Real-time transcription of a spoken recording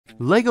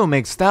LEGO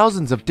makes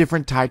thousands of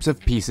different types of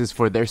pieces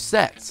for their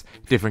sets,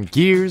 different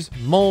gears,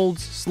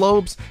 molds,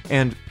 slopes,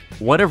 and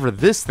whatever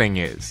this thing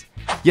is.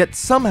 Yet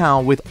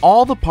somehow, with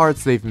all the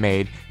parts they've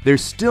made, they're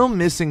still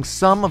missing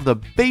some of the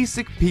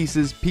basic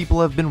pieces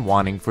people have been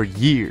wanting for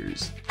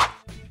years.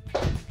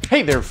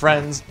 Hey there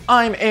friends,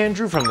 I'm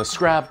Andrew from the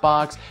Scrap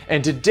Box,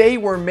 and today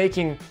we're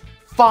making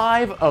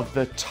 5 of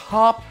the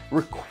top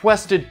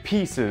requested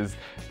pieces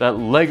that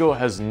LEGO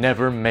has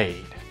never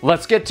made.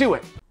 Let's get to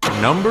it!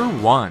 Number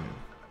 1.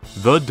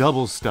 The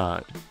Double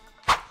Stud.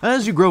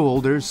 As you grow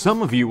older,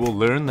 some of you will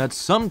learn that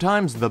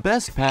sometimes the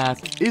best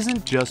path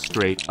isn't just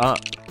straight up.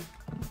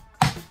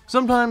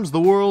 Sometimes the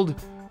world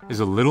is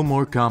a little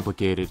more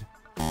complicated.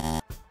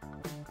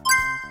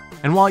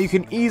 And while you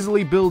can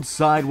easily build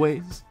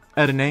sideways,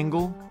 at an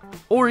angle,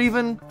 or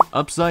even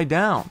upside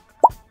down,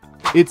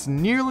 it's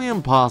nearly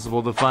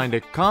impossible to find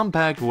a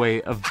compact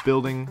way of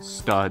building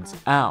studs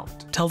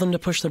out. Tell them to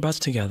push their butts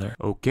together.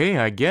 Okay,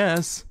 I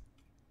guess.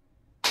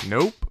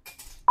 Nope.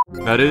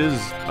 That is,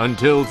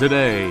 until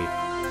today.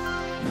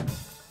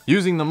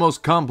 Using the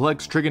most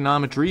complex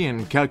trigonometry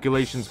and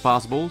calculations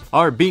possible,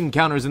 our bean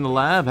counters in the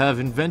lab have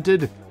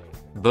invented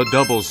the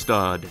double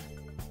stud.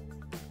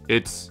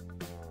 It's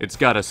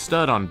got a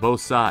stud on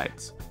both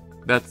sides.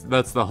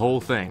 That's the whole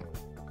thing.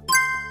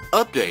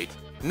 Update,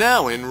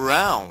 now in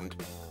round.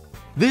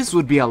 This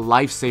would be a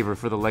lifesaver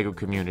for the LEGO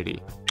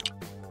community.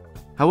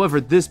 However,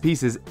 this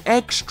piece is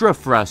extra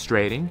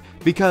frustrating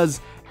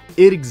because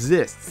it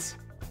exists,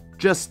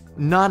 just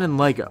not in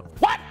LEGO.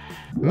 What?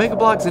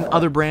 Megablocks and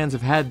other brands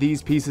have had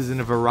these pieces in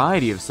a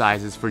variety of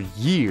sizes for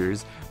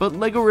years, but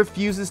LEGO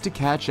refuses to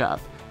catch up,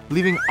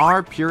 leaving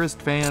our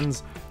purist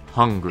fans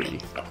hungry.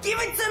 Give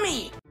it to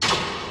me!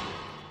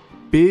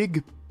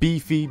 Big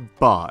Beefy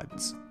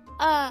Bodies.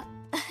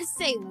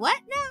 Say what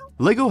now?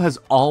 LEGO has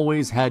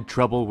always had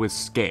trouble with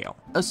scale,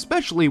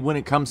 especially when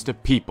it comes to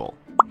people.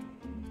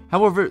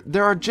 However,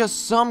 there are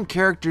just some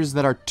characters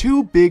that are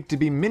too big to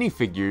be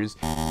minifigures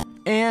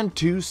and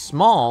too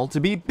small to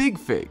be big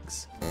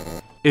figs.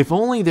 If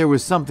only there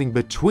was something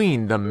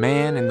between the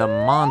man and the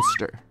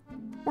monster.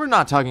 We're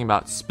not talking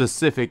about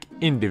specific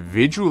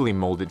individually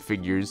molded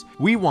figures.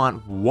 We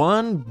want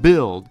one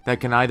build that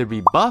can either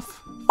be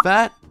buff,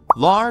 fat,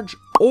 large,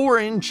 or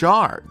in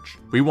charge.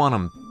 We want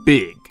them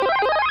big.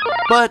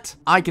 But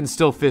I can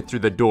still fit through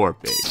the door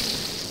big.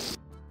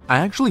 I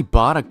actually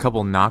bought a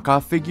couple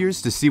knockoff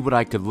figures to see what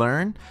I could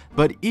learn,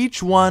 but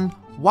each one,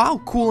 while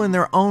cool in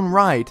their own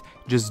right,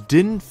 just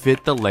didn't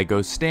fit the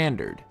LEGO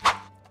standard.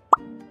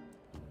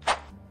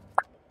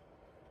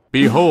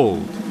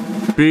 Behold,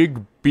 Big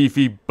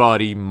Beefy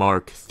Body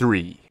Mark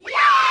III.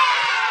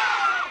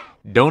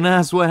 Don't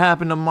ask what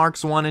happened to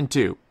Marks 1 and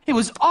 2. It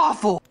was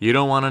awful! You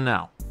don't want to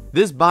know.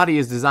 This body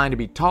is designed to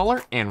be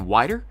taller and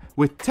wider,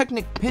 with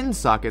Technic pin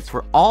sockets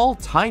for all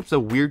types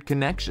of weird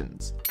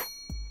connections.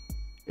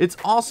 It's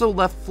also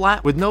left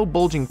flat with no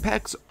bulging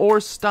pecs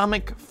or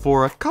stomach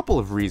for a couple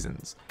of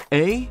reasons.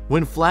 A,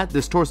 when flat,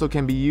 this torso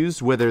can be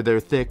used whether they're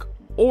thick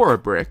or a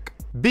brick.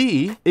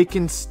 B, it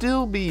can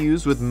still be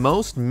used with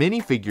most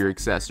minifigure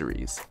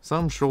accessories.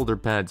 Some shoulder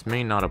pads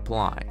may not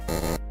apply.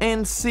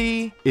 And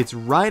C, it's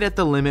right at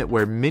the limit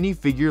where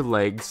minifigure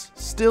legs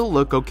still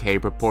look okay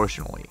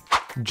proportionally.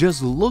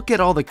 Just look at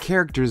all the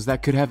characters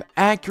that could have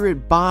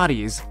accurate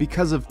bodies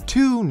because of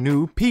 2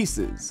 new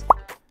pieces.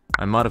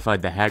 I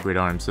modified the Hagrid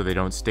arms so they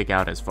don't stick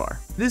out as far.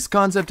 This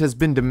concept has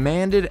been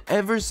demanded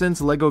ever since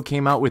LEGO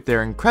came out with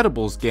their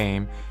Incredibles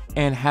game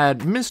and had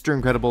Mr.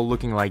 Incredible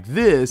looking like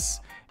this,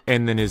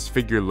 and then his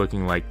figure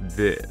looking like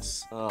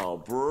this. Oh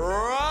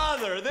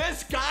brother,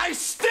 this guy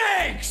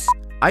stinks!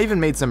 I even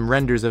made some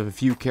renders of a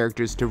few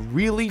characters to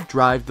really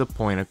drive the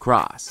point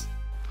across.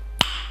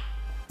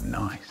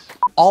 Nice.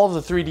 All of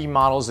the 3D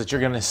models that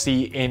you're gonna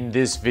see in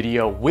this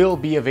video will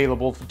be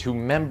available to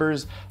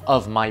members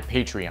of my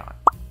Patreon.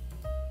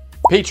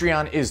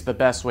 Patreon is the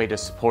best way to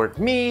support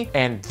me,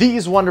 and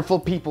these wonderful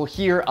people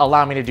here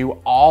allow me to do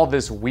all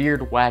this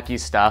weird, wacky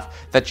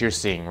stuff that you're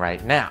seeing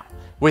right now.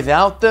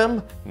 Without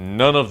them,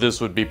 none of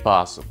this would be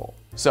possible.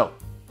 So,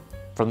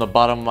 from the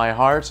bottom of my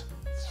heart,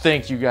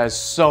 thank you guys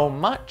so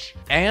much,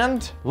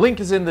 and link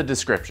is in the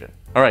description.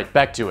 All right,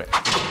 back to it.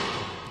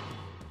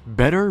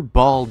 Better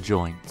ball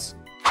joints.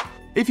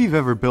 If you've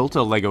ever built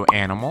a LEGO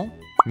animal,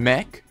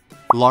 mech,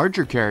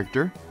 larger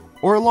character,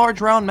 or a large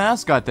round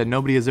mascot that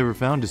nobody has ever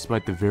found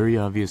despite the very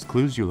obvious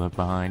clues you left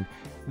behind,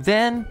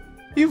 then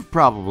you've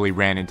probably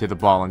ran into the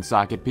ball and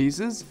socket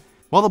pieces.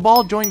 While the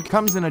ball joint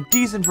comes in a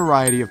decent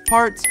variety of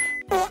parts,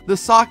 the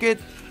socket,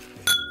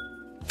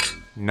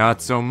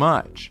 not so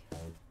much.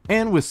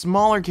 And with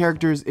smaller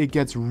characters, it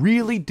gets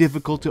really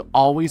difficult to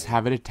always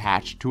have it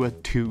attached to a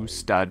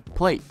 2-stud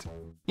plate.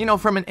 You know,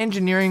 from an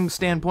engineering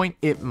standpoint,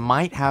 it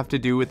might have to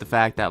do with the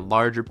fact that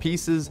larger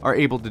pieces are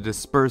able to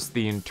disperse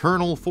the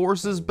internal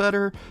forces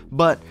better,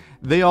 but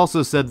they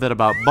also said that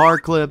about bar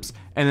clips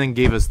and then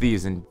gave us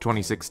these in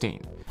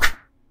 2016.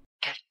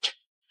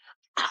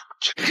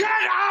 Get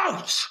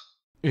out!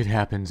 It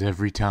happens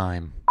every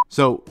time.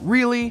 So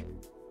really,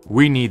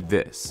 we need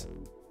this.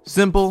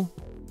 Simple,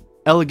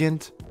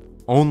 elegant,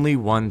 only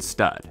one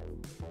stud.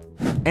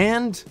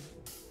 And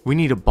we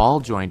need a ball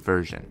joint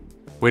version.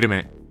 Wait a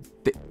minute,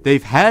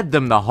 they've had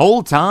them the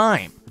whole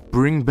time.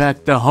 Bring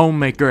back the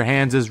homemaker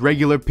hands as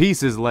regular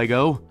pieces,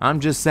 Lego. I'm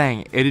just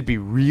saying, it'd be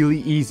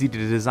really easy to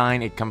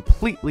design a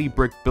completely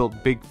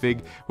brick-built Big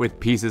Fig with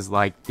pieces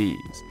like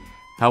these.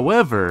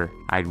 However,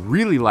 I'd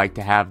really like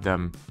to have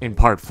them in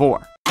part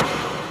 4.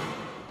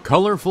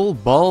 Colorful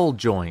ball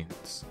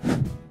joints.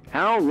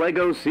 How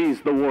Lego sees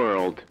the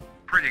world.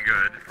 Pretty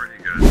good,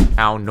 pretty good.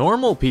 How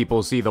normal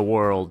people see the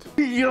world.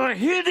 You're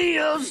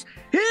hideous!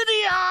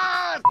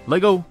 Hideous!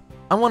 Lego,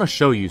 I want to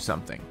show you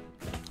something.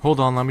 Hold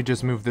on, let me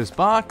just move this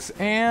box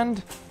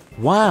and...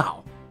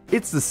 Wow!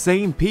 It's the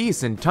same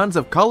piece in tons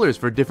of colors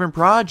for different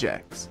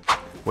projects.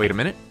 Wait a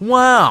minute.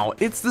 Wow!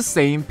 It's the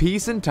same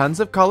piece in tons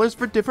of colors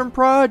for different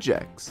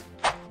projects.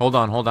 Hold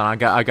on, I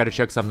gotta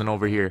check something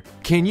over here.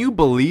 Can you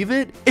believe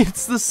it?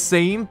 It's the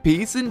same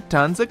piece in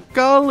tons of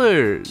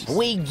colors.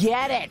 We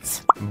get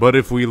it! But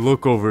if we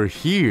look over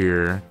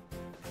here,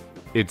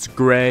 it's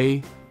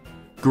gray,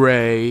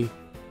 gray,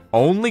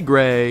 only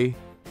gray,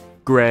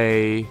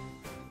 gray,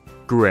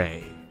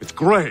 gray. It's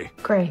gray.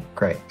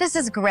 Gray. This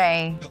is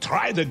gray.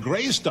 Try the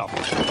gray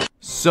stuff.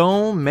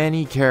 So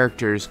many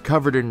characters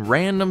covered in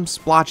random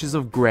splotches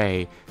of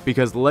gray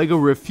because LEGO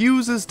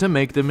refuses to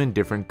make them in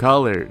different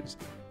colors.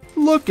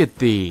 Look at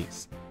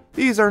these.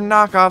 These are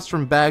knockoffs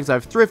from bags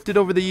I've thrifted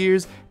over the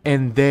years,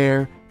 and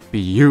they're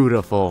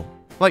beautiful.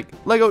 Like,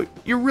 LEGO,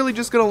 you're really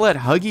just gonna let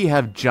Huggy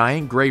have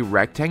giant gray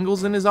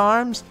rectangles in his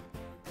arms?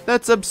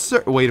 That's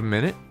absurd. Wait a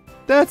minute.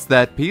 That's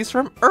that piece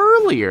from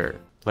earlier.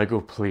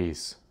 LEGO,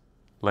 please.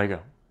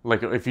 LEGO,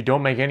 if you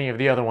don't make any of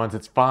the other ones,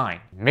 it's fine.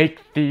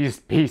 Make these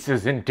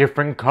pieces in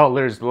different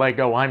colors,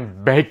 LEGO.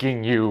 I'm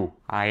begging you.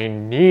 I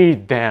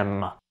need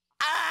them.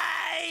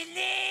 I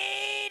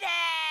need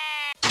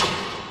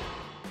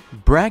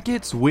it!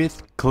 Brackets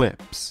with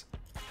clips.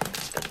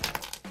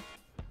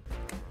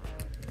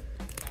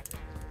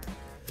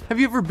 Have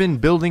you ever been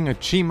building a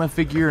Chima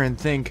figure and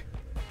think,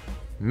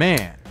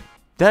 man,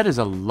 that is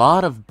a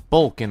lot of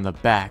bulk in the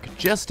back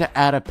just to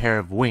add a pair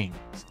of wings.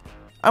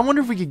 I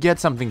wonder if we could get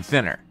something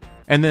thinner.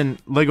 And then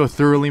LEGO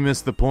thoroughly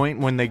missed the point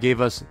when they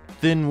gave us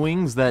thin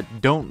wings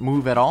that don't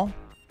move at all?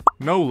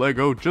 No,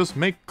 LEGO, just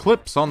make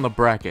clips on the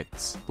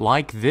brackets.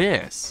 Like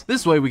this.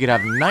 This way we could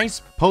have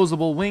nice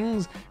posable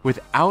wings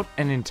without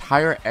an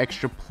entire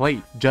extra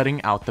plate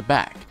jutting out the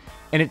back.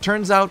 And it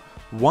turns out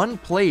one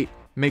plate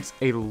makes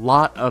a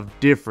lot of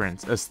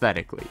difference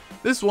aesthetically.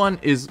 This one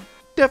is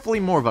definitely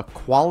more of a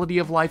quality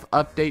of life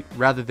update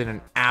rather than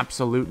an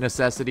absolute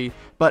necessity,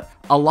 but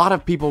a lot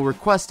of people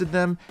requested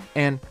them,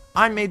 and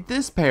I made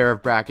this pair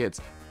of brackets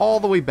all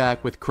the way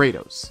back with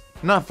Kratos.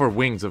 Not for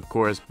wings, of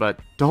course, but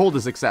to hold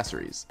his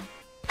accessories.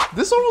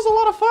 This one was a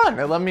lot of fun.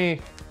 It let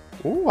me...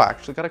 Ooh, I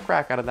actually got a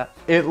crack out of that.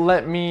 It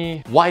let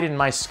me widen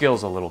my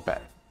skills a little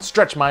bit.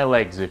 Stretch my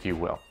legs, if you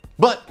will.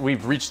 But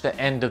we've reached the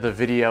end of the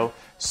video,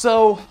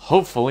 so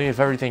hopefully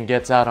if everything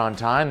gets out on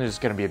time, there's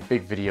gonna be a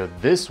big video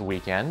this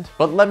weekend.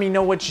 But let me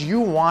know what you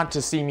want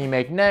to see me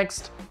make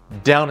next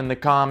down in the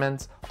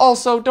comments.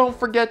 Also, don't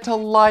forget to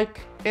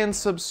like and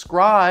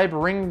subscribe,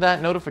 ring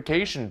that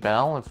notification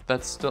bell if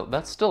that's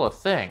still a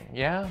thing.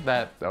 Yeah,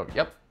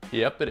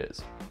 yep it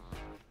is.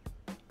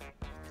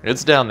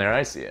 It's down there,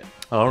 I see it.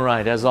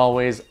 Alright, as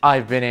always,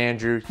 I've been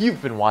Andrew,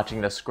 you've been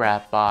watching the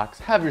Scrap Box.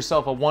 Have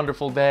yourself a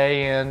wonderful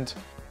day and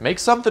make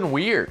something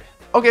weird.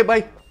 Okay,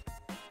 bye.